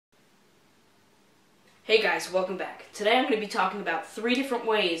Hey guys, welcome back. Today I'm going to be talking about 3 different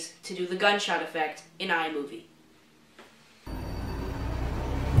ways to do the gunshot effect in iMovie.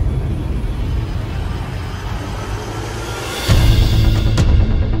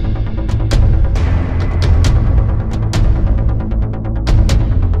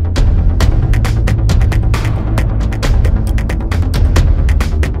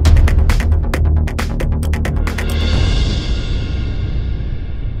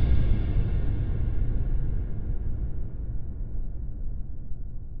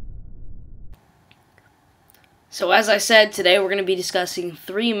 So as I said, today we're going to be discussing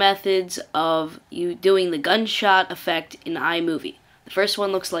 3 methods of you doing the gunshot effect in iMovie. The first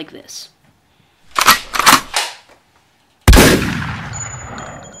one looks like this.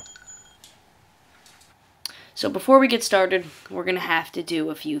 So before we get started, we're going to have to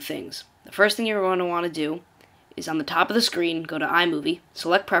do a few things. The first thing you're going to want to do is on the top of the screen, go to iMovie,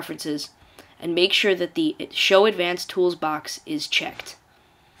 select Preferences, and make sure that the Show Advanced Tools box is checked.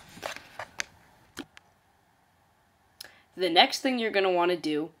 The next thing you're going to want to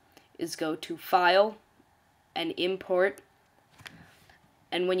do is go to File and Import.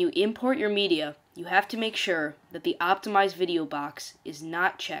 And when you import your media, you have to make sure that the Optimize Video box is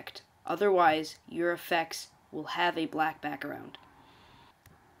not checked. Otherwise, your effects will have a black background.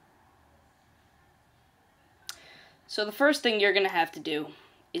 So the first thing you're going to have to do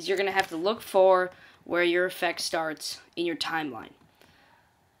is you're going to have to look for where your effect starts in your timeline.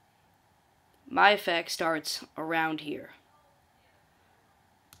 My effect starts around here.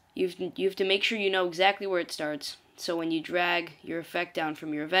 You have to make sure you know exactly where it starts, so when you drag your effect down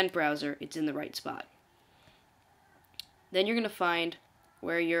from your event browser, it's in the right spot. Then you're going to find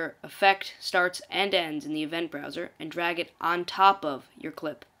where your effect starts and ends in the event browser and drag it on top of your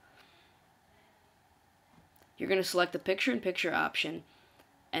clip. You're going to select the picture-in-picture option,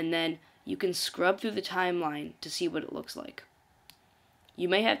 and then you can scrub through the timeline to see what it looks like. You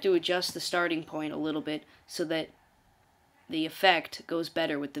may have to adjust the starting point a little bit so that the effect goes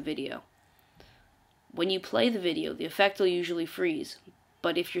better with the video. When you play the video, the effect will usually freeze,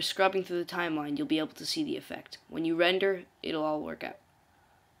 but if you're scrubbing through the timeline, you'll be able to see the effect. When you render, it'll all work out.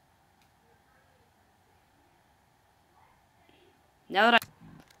 Now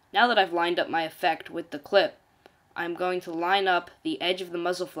that I've lined up my effect with the clip, I'm going to line up the edge of the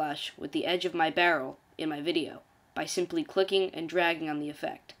muzzle flash with the edge of my barrel in my video by simply clicking and dragging on the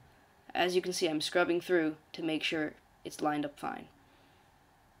effect. As you can see, I'm scrubbing through to make sure it's lined up fine.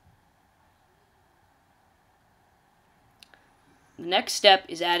 The next step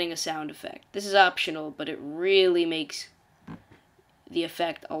is adding a sound effect. This is optional, but it really makes the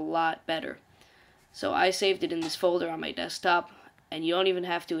effect a lot better. So I saved it in this folder on my desktop, and you don't even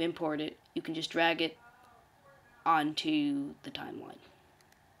have to import it. You can just drag it onto the timeline.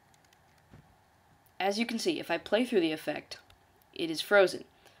 As you can see, if I play through the effect, it is frozen.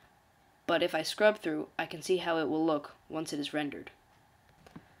 But if I scrub through, I can see how it will look once it is rendered.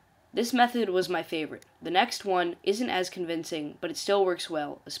 This method was my favorite. The next one isn't as convincing, but it still works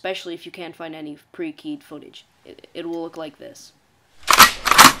well, especially if you can't find any pre-keyed footage. It will look like this.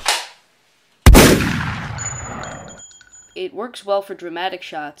 It works well for dramatic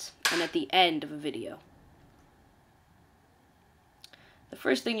shots and at the end of a video. The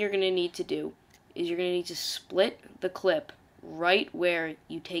first thing you're going to need to do is you're going to need to split the clip right where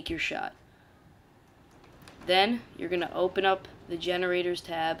you take your shot. Then you're going to open up the Generators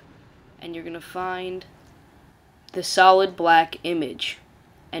tab and you're going to find the solid black image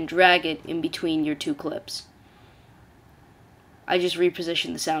and drag it in between your 2 clips. I just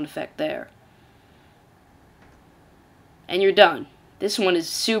repositioned the sound effect there. And you're done. This one is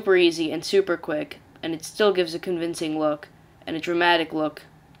super easy and super quick, and it still gives a convincing look and a dramatic look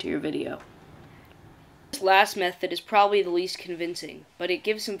to your video. This last method is probably the least convincing, but it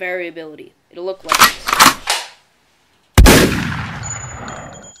gives some variability. It'll look like this.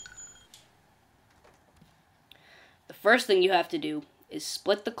 The first thing you have to do is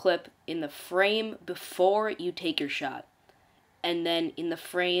split the clip in the frame before you take your shot, and then in the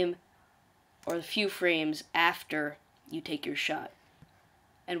frame or a few frames after you take your shot.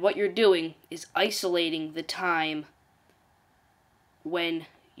 And what you're doing is isolating the time when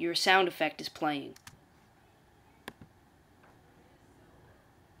your sound effect is playing.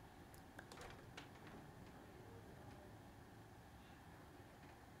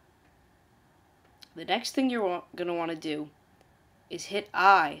 The next thing you're going to want to do is hit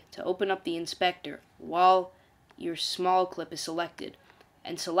I to open up the inspector while your small clip is selected,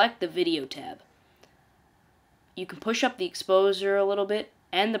 and select the Video tab. You can push up the exposure a little bit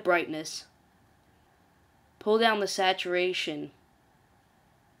and the brightness, pull down the saturation,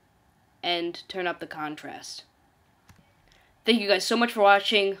 and turn up the contrast. Thank you guys so much for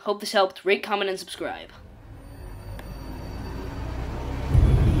watching. Hope this helped. Rate, comment, and subscribe.